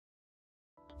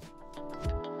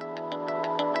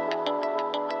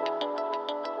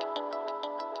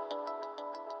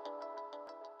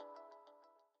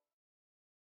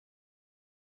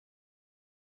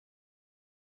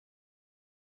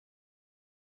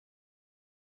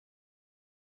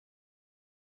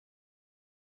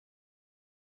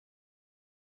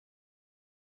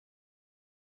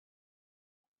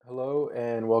Hello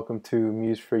and welcome to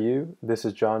Muse for You. This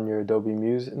is John, your Adobe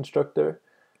Muse instructor.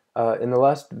 In the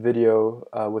last video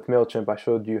with MailChimp, I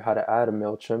showed you how to add a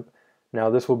MailChimp. Now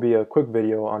this will be a quick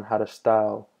video on how to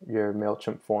style your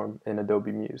MailChimp form in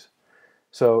Adobe Muse.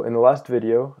 So in the last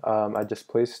video, I just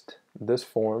placed this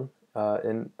form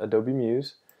in Adobe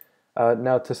Muse.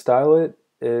 Now to style it,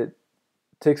 it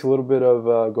takes a little bit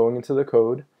of going into the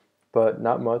code, but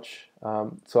not much.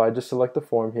 So I just select the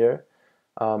form here.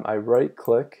 I right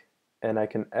click and I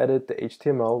can edit the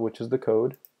HTML, which is the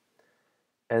code,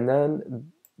 and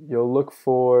then you'll look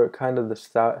for kind of the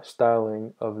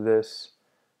styling of this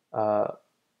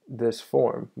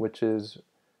form, which is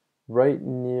right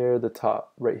near the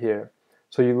top, right here.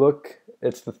 So you look,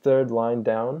 it's the third line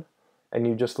down, and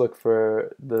you just look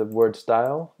for the word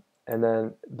style, and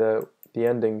then the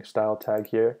ending style tag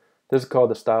here. This is called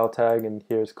the style tag, and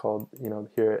here is called,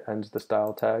 here it ends the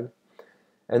style tag.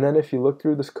 And then if you look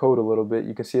through this code a little bit,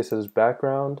 you can see it says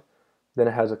background, then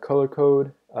it has a color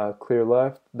code, clear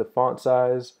left, the font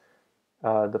size,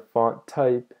 the font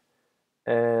type,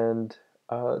 and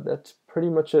that's pretty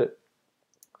much it.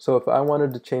 So if I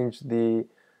wanted to change the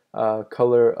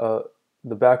color,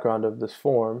 the background of this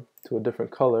form to a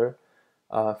different color,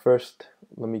 first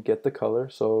let me get the color.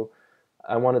 So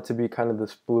I want it to be kind of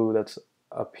this blue that's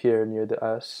up here near the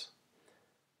S.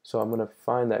 So I'm going to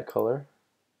find that color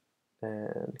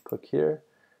and click here.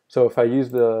 So if I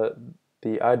use the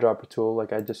eyedropper tool,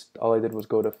 like all I did was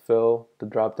go to fill, the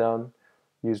drop down,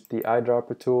 use the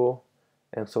eyedropper tool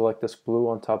and select this blue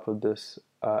on top of this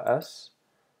S,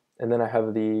 and then I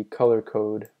have the color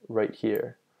code right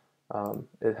here.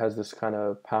 It has this kind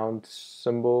of pound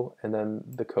symbol and then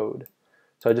the code.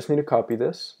 So I just need to copy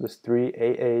this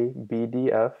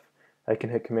 3AABDF. I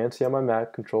can hit Command C on my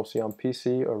Mac, Control C on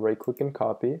PC, or right click and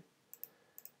copy.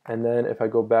 And then if I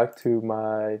go back to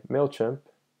my MailChimp,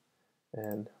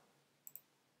 and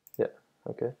if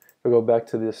I go back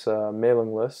to this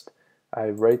mailing list, I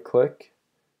right click,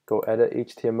 go edit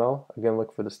HTML, again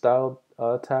look for the style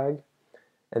tag,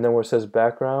 and then where it says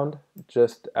background,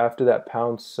 just after that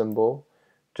pound symbol,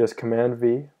 just Command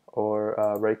V or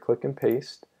right click and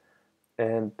paste,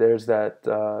 and there's that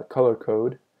color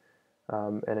code.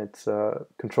 And it's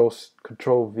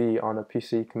Control V on a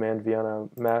PC, Command V on a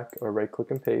Mac, or right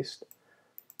click and paste.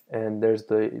 And there's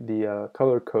the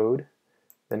color code.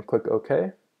 Then click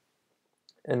OK.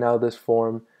 And now this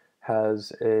form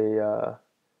has a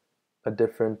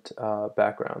different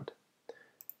background.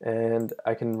 And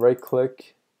I can right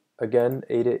click again,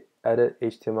 edit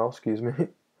HTML, excuse me.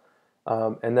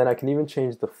 And then I can even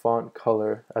change the font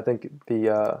color. I think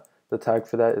the tag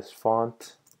for that is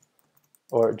font,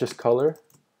 or just color,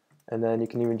 and then you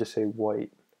can even just say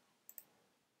white,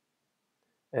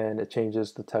 and it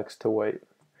changes the text to white.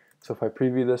 So if I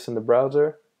preview this in the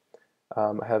browser,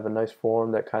 I have a nice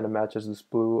form that kind of matches this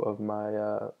blue of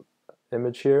my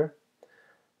image here,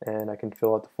 and I can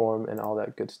fill out the form and all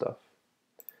that good stuff.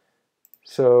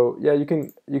 So yeah, you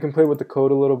can play with the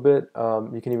code a little bit.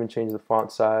 You can even change the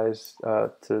font size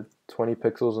to 20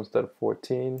 pixels instead of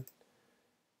 14,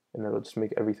 and it'll just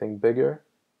make everything bigger.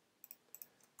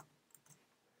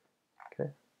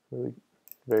 Really,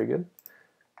 very good.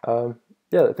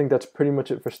 Yeah, I think that's pretty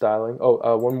much it for styling.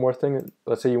 Oh, one more thing.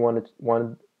 Let's say you wanted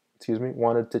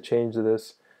to change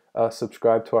this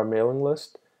subscribe to our mailing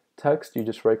list text. You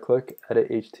just right click, edit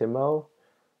HTML,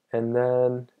 and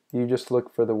then you just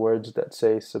look for the words that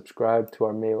say subscribe to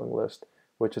our mailing list,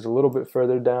 which is a little bit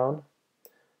further down,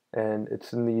 and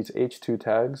it's in these H2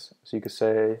 tags. So you could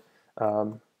say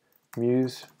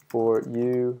Muse for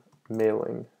You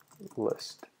mailing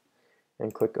list,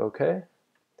 and click OK,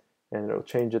 and it'll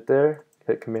change it there.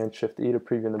 Hit Command Shift E to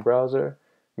preview in the browser.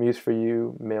 Muse for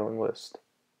You mailing list.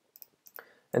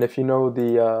 And if you know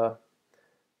the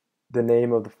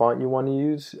name of the font you want to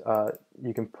use,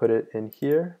 you can put it in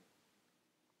here.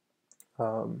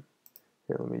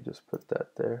 Here, let me just put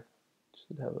that there.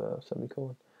 Should have a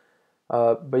semicolon.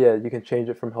 But yeah, you can change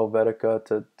it from Helvetica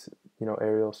to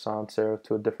Arial Sans Serif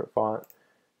to a different font,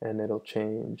 and it'll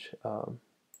change. Oh,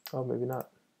 maybe not.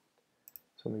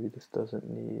 So maybe this doesn't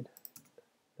need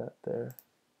that there.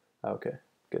 Okay,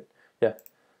 good. Yeah.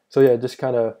 So yeah, just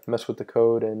kind of mess with the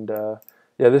code, and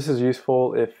yeah, this is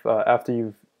useful if after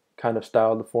you've kind of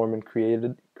styled the form and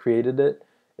created it,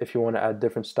 if you want to add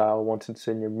different style once it's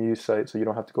in your Muse site, so you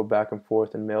don't have to go back and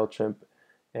forth in MailChimp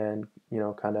and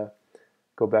kind of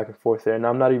go back and forth there. And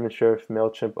I'm not even sure if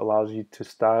MailChimp allows you to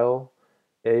style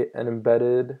an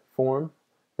embedded form.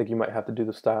 I think you might have to do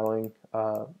the styling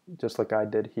just like I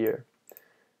did here.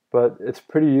 But it's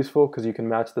pretty useful because you can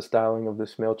match the styling of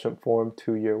this MailChimp form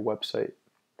to your website.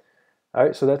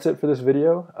 Alright, so that's it for this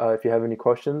video. If you have any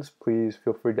questions, please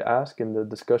feel free to ask in the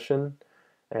discussion,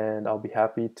 and I'll be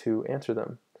happy to answer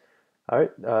them.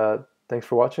 Alright, thanks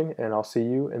for watching, and I'll see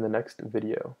you in the next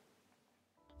video.